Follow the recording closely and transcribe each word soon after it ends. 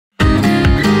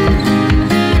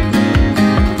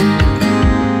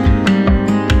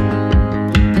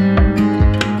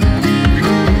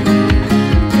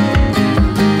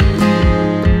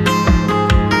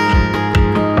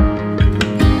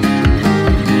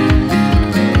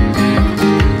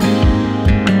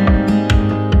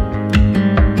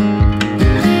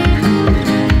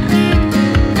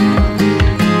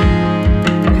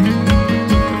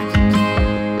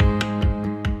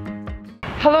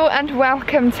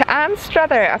welcome to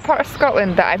Anstruther, a part of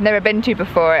Scotland that I've never been to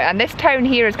before, and this town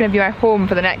here is going to be my home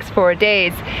for the next 4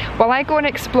 days while I go and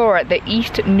explore the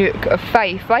east nook of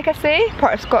Fife. Like I say,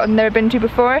 part of Scotland I've never been to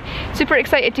before. Super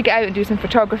excited to get out and do some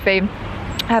photography.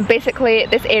 Basically,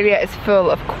 this area is full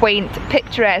of quaint,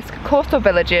 picturesque coastal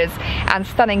villages and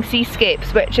stunning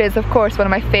seascapes, which is of course one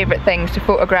of my favourite things to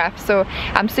photograph. So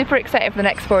I'm super excited for the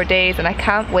next 4 days and I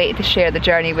can't wait to share the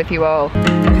journey with you all.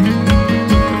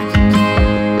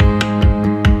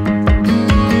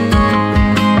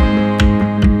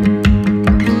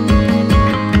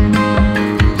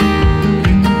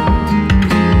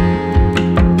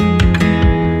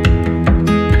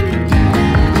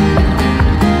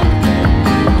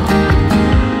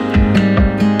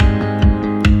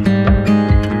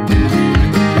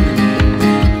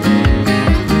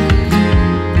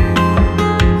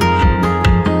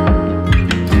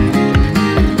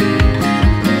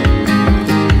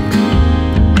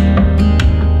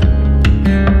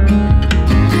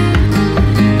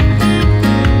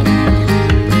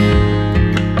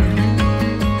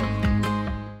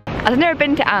 I've never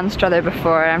been to Anstruther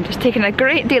before. I'm just taking a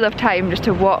great deal of time just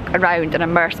to walk around and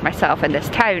immerse myself in this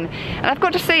town. And I've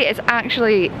got to say, it's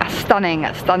actually a stunning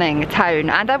town.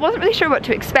 And I wasn't really sure what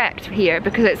to expect here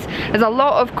because there's a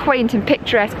lot of quaint and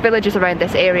picturesque villages around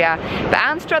this area. But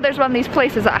Anstruther is one of these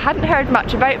places that I hadn't heard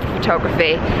much about for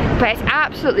photography, but it's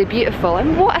absolutely beautiful.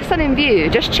 And what a stunning view.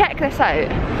 Just check this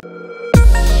out.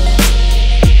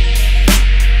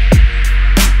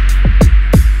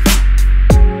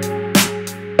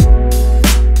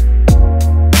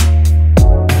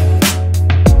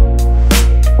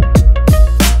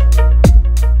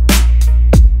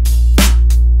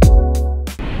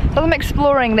 I'm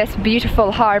exploring this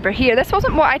beautiful harbour here. This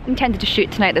wasn't what I intended to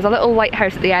shoot tonight. There's a little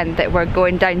lighthouse at the end that we're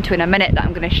going down to in a minute that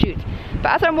I'm going to shoot.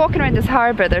 But as I'm walking around this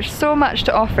harbour, there's so much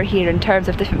to offer here in terms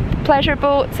of different pleasure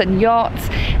boats and yachts,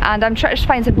 and I'm trying to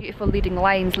find some beautiful leading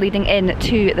lines leading in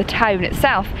to the town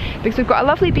itself, because we've got a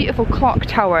lovely beautiful clock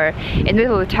tower in the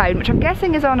middle of the town, which I'm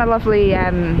guessing is on a lovely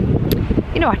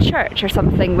you know, a church or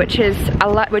something, which is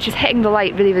hitting the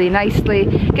light really nicely,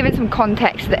 giving some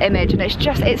context to the image. And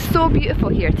it's so beautiful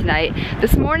here tonight.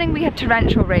 This morning we had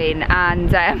torrential rain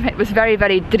and it was very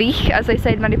dreich, as they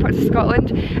say in many parts of Scotland.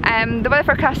 The weather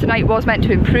forecast tonight was meant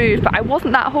to improve, but I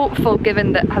wasn't that hopeful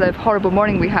given the horrible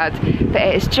morning we had. But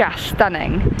it is just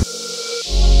stunning.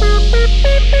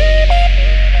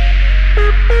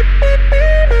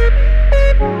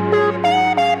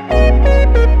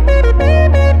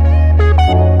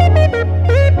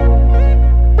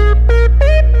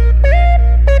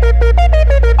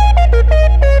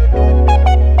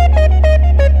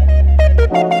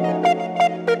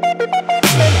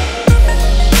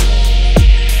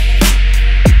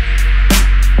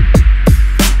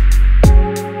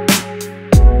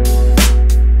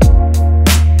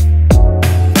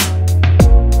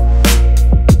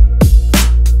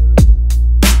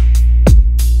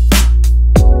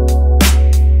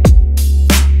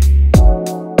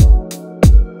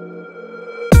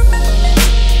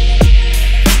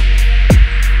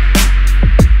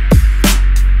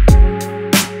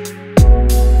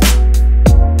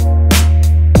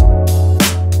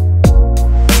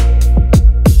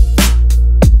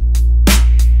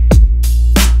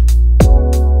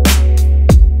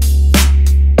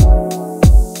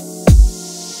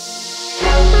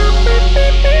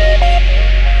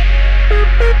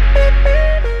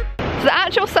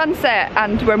 Sunset,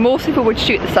 and where most people would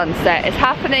shoot the sunset, is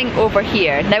happening over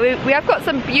here. Now we have got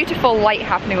some beautiful light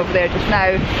happening over there just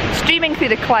now, streaming through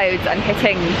the clouds and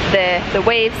hitting the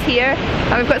waves here,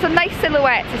 and we've got some nice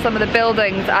silhouettes of some of the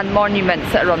buildings and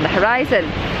monuments that are on the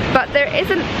horizon. But there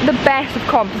isn't the best of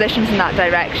compositions in that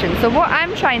direction, so what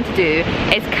I'm trying to do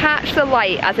is catch the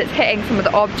light as it's hitting some of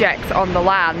the objects on the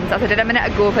land, as I did a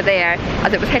minute ago over there,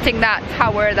 as it was hitting that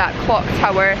tower, that clock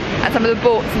tower, and some of the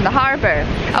boats in the harbour.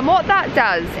 And what that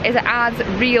does is it adds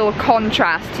real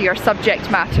contrast to your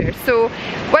subject matter. So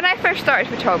when I first started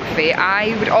photography,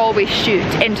 I would always shoot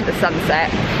into the sunset.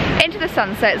 Into the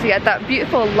sunset, so you had that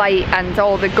beautiful light and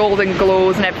all the golden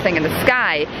glows and everything in the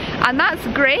sky. And that's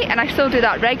great, and I still do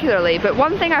that regularly, but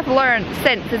one thing I've learned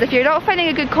since is if you're not finding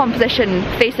a good composition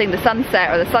facing the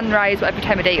sunset or the sunrise, whatever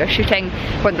time of day you're shooting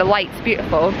when the light's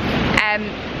beautiful,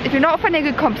 if you're not finding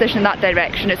a good composition in that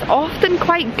direction, it's often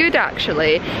quite good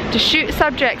actually to shoot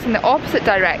subjects in the opposite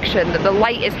direction that the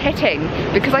light is hitting,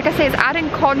 because like I say, it's adding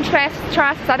contrast, it's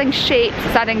adding shapes,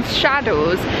 it's adding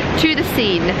shadows to the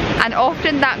scene, and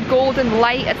often that golden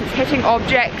light as it's hitting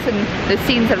objects and the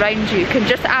scenes around you can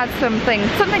just add something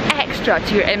extra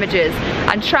to your images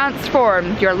and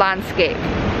transform your landscape.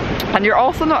 and you're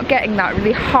also not getting that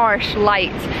really harsh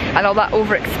light and all that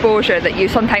overexposure that you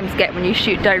sometimes get when you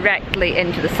shoot directly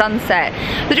into the sunset.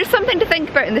 So just something to think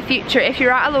about in the future if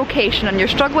you're at a location and you're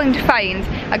struggling to find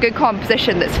a good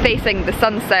composition that's facing the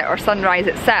sunset or sunrise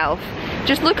itself.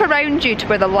 Just look around you to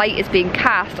where the light is being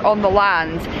cast on the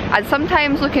land, and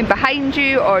sometimes looking behind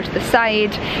you or to the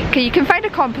side, you can find a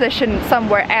composition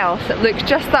somewhere else that looks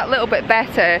just that little bit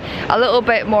better, a little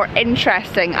bit more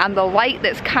interesting, and the light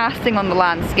that's casting on the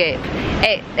landscape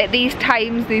at these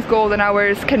times, these golden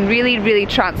hours, can really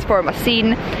transform a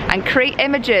scene and create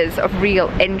images of real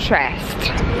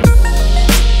interest.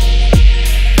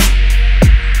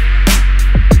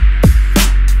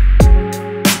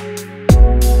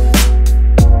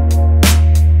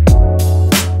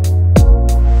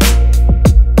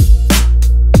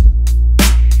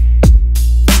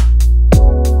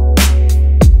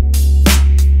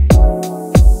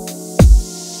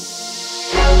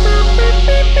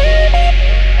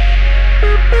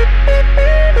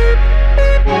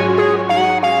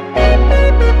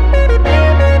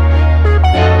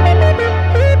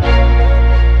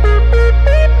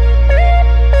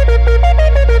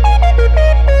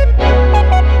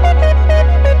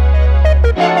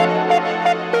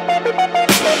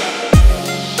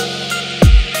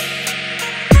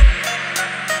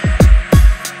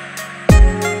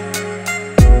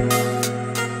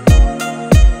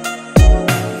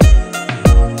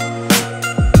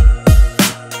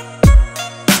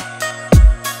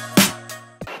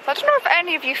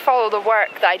 If you follow the work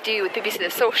that I do with BBC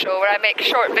The Social, where I make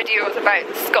short videos about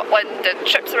Scotland and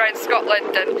trips around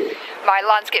Scotland and my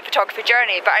landscape photography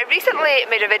journey, but I recently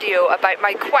made a video about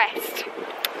my quest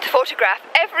to photograph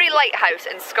every lighthouse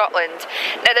in Scotland.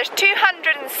 Now there's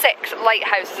 206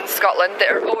 lighthouses in Scotland that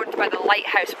are owned by the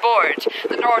Lighthouse Board,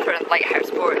 the Northern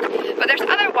Lighthouse Board, but there's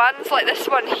other ones like this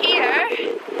one here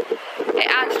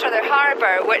at Anstruther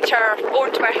Harbour, which are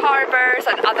owned by harbours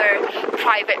and other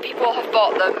private people have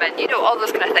bought them, and you know, all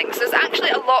those kind of things. So there's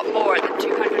actually a lot more than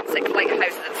 206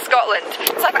 lighthouses in Scotland.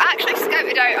 So I've actually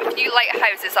scouted out a few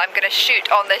lighthouses I'm going to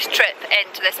shoot on this trip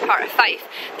into this part of Fife.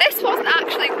 This wasn't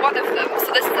actually one of them,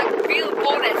 so this is a real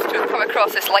bonus to have come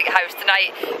across this lighthouse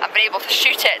tonight and been able to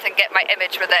shoot it and get my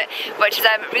image with it, which is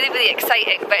really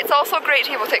exciting. But it's also great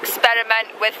to be able to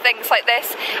experiment with things like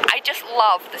this. I just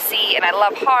love the sea and I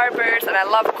love harbours, and I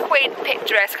love quaint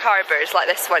picturesque harbours like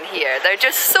this one here. They're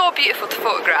just so beautiful to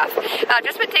photograph. And I've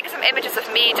just been taking some images of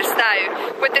me just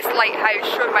now with this lighthouse,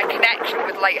 showing my connection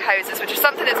with lighthouses, which is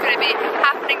something that's going to be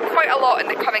happening quite a lot in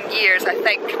the coming years, I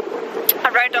think.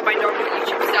 Around on my normal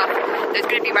YouTube stuff, there's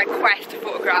going to be my quest to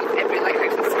photograph every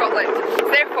lighthouse in Scotland. So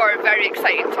therefore, I'm very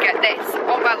excited to get this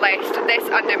on my list, this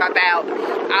under my belt,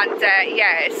 and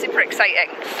yeah, it's super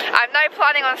exciting. I'm now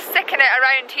planning on sticking it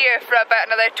around here for about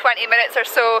another 20 minutes or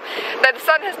so. Now the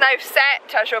sun has now set,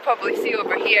 as you'll probably see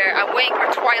over here. I'm waiting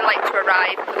for twilight to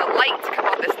arrive, for the light to come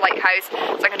on this lighthouse,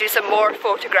 so I can do some more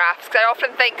photographs, because I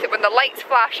often think that when the light's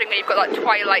flashing and you've got that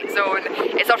twilight zone,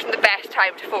 it's often the best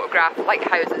time to photograph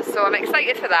lighthouses. So I'm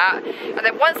excited for that, and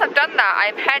then once I've done that,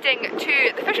 I'm heading to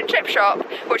the fish and chip shop,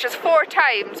 which has 4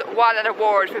 times won an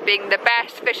award for being the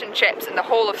best fish and chips in the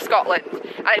whole of Scotland,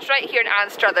 and it's right here in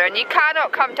Anstruther, and you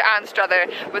cannot come to Anstruther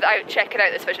without checking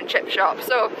out this fish and chip shop.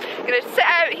 So I'm going to sit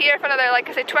out here for another, like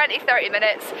I say, 20-30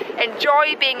 minutes,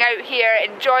 enjoy being out here,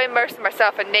 enjoy immersing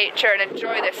myself in nature, and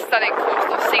enjoy this stunning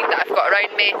coastal scene that I've got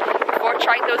around me before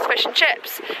trying those fish and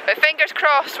chips. But fingers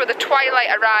crossed, when the twilight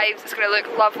arrives, it's going to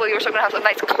look lovely. We're still going to have some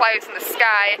nice clouds in the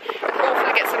sky, and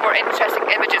hopefully get some more interesting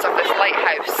images of this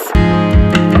lighthouse.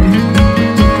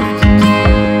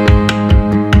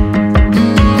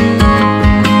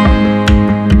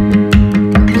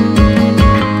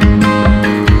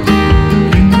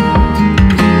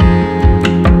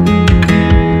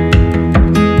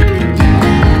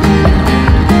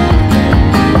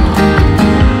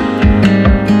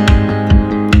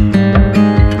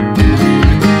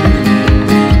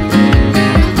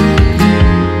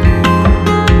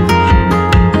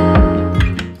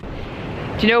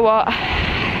 Do you know what?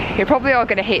 You're probably all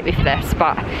going to hate me for this,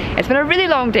 but it's been a really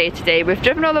long day today. We've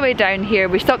driven all the way down here.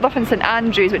 We stopped off in St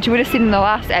Andrews, which you would have seen in the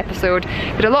last episode.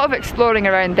 Did a lot of exploring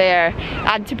around there,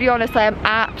 and to be honest, I am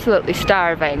absolutely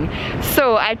starving.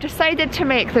 So I've decided to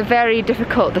make the very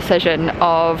difficult decision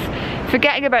of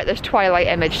forgetting about this twilight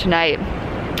image tonight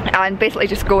and basically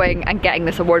just going and getting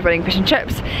this award-winning fish and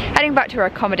chips, heading back to our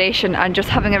accommodation and just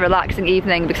having a relaxing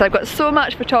evening, because I've got so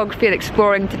much photography and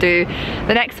exploring to do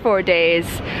the next 4 days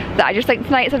that I just think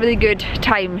tonight's a really good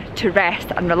time to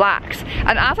rest and relax.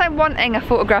 And as I'm wanting a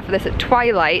photograph of this at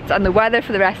twilight and the weather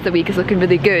for the rest of the week is looking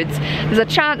really good, there's a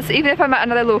chance, even if I'm at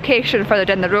another location further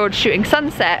down the road shooting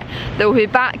sunset, that we'll be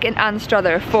back in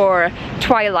Anstruther for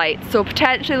twilight. So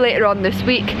potentially later on this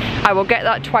week I will get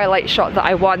that twilight shot that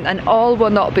I want and all will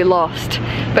not be lost.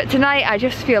 But tonight I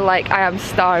just feel like I am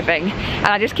starving, and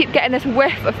I just keep getting this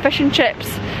whiff of fish and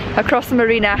chips across the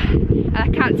marina and I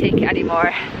can't take it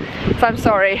anymore. So I'm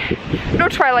sorry, no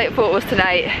twilight photos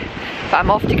tonight, but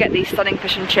I'm off to get these stunning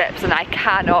fish and chips and I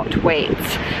cannot wait.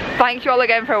 Thank you all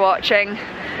again for watching.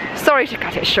 Sorry to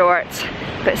cut it short,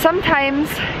 but sometimes,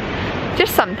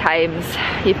 just sometimes,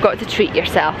 you've got to treat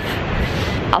yourself.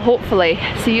 I'll hopefully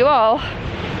see you all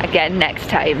again next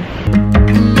time.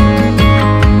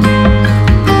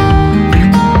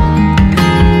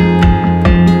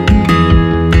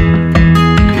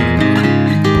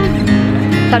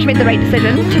 So I actually made the right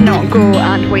decision to not go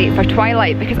and wait for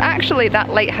twilight, because actually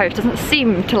that lighthouse doesn't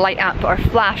seem to light up or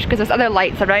flash because there's other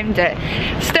lights around it.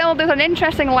 Still, there's an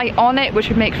interesting light on it which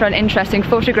would make for an interesting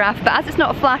photograph, but as it's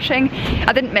not flashing,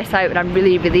 I didn't miss out and I'm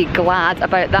really, really glad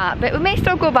about that. But we may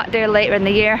still go back there later in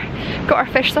the year. Got our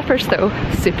fish suppers though,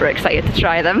 super excited to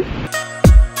try them.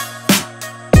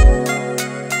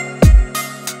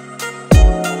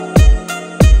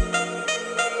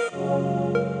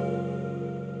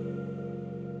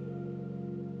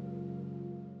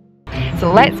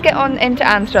 So let's get on into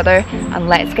Anstruther and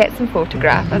let's get some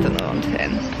photographs. I don't know what I'm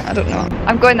doing. I don't know.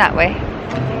 I'm going that way.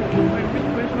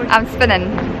 I'm spinning.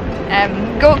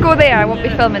 Go there, I won't be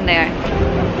filming there.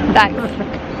 Thanks.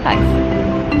 Thanks.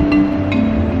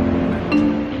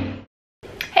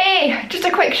 Hey, just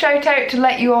a quick shout out to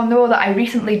let you all know that I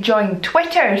recently joined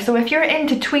Twitter. So if you're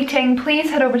into tweeting, please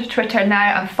head over to Twitter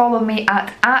now and follow me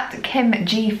at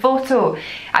KimGPhoto.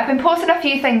 I've been posting a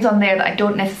few things on there that I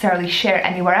don't necessarily share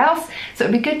anywhere else, so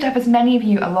it would be good to have as many of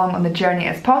you along on the journey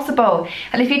as possible.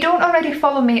 And if you don't already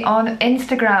follow me on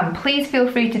Instagram, please feel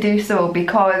free to do so,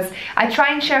 because I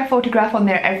try and share a photograph on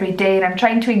there every day and I'm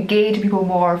trying to engage people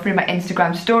more through my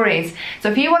Instagram stories. So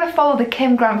if you want to follow the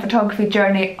Kim Grant photography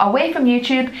journey away from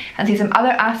YouTube and see some other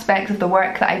aspects of the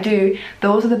work that I do,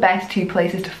 those are the best two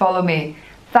places to follow me.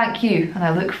 Thank you, and I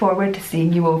look forward to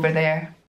seeing you over there.